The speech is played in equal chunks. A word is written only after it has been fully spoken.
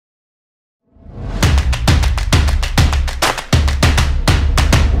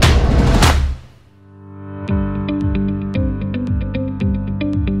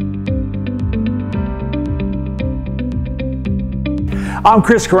I'm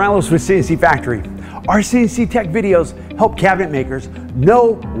Chris Corrales with CNC Factory. Our CNC Tech videos help cabinet makers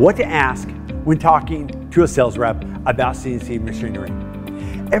know what to ask when talking to a sales rep about CNC machinery.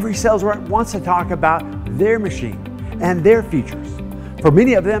 Every sales rep wants to talk about their machine and their features. For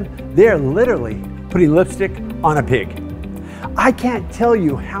many of them, they're literally putting lipstick on a pig. I can't tell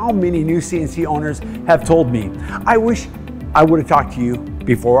you how many new CNC owners have told me, I wish I would have talked to you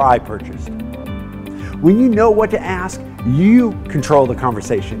before I purchased. When you know what to ask, you control the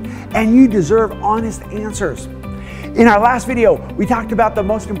conversation and you deserve honest answers. In our last video, we talked about the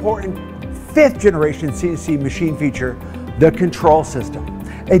most important 5th generation CNC machine feature, the control system.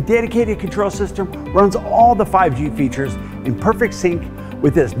 A dedicated control system runs all the 5G features in perfect sync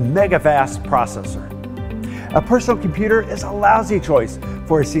with this mega fast processor. A personal computer is a lousy choice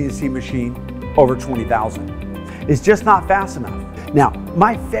for a CNC machine over $20,000. It's just not fast enough. Now,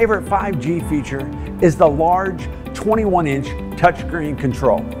 my favorite 5G feature is the large 21-inch touchscreen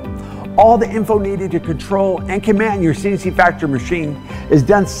control. All the info needed to control and command your CNC Factory machine is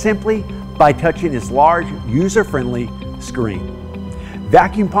done simply by touching this large, user-friendly screen.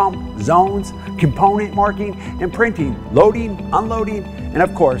 Vacuum pump, zones, component marking and printing, loading, unloading, and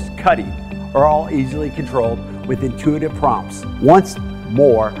of course, cutting are all easily controlled with intuitive prompts. Once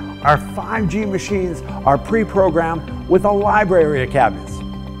more, our 5G machines are pre-programmed with a library of cabinets.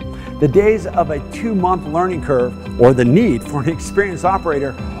 The days of a 2-month learning curve or the need for an experienced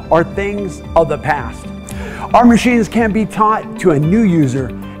operator are things of the past. Our machines can be taught to a new user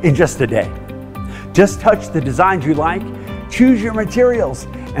in just a day. Just touch the designs you like, choose your materials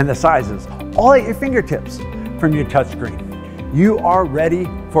and the sizes, all at your fingertips from your touchscreen. You are ready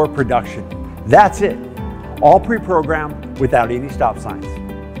for production. That's it, all pre-programmed without any stop signs.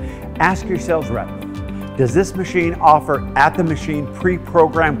 Ask your sales rep, does this machine offer at-the-machine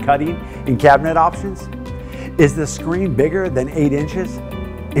pre-programmed cutting and cabinet options? Is the screen bigger than 8 inches?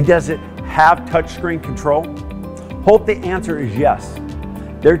 And does it have touchscreen control? Hope the answer is yes.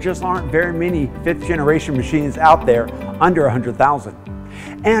 There just aren't very many 5th generation machines out there under 100,000.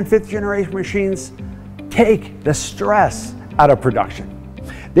 And 5th generation machines take the stress out of production.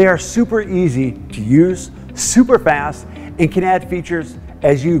 They are super easy to use, super fast, and can add features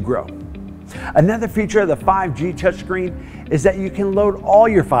as you grow. Another feature of the 5G touchscreen is that you can load all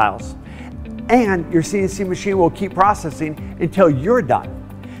your files and your CNC machine will keep processing until you're done.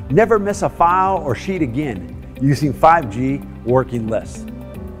 Never miss a file or sheet again using 5G working lists.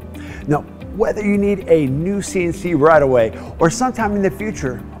 Now, whether you need a new CNC right away or sometime in the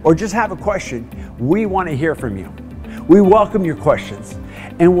future or just have a question, we want to hear from you. We welcome your questions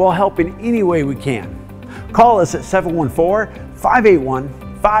and we'll help in any way we can. Call us at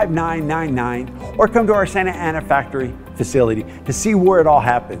 714-581-5999 or come to our Santa Ana factory facility to see where it all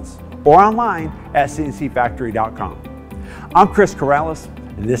happens or online at cncfactory.com. I'm Chris Corrales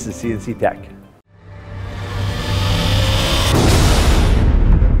and this is CNC Tech.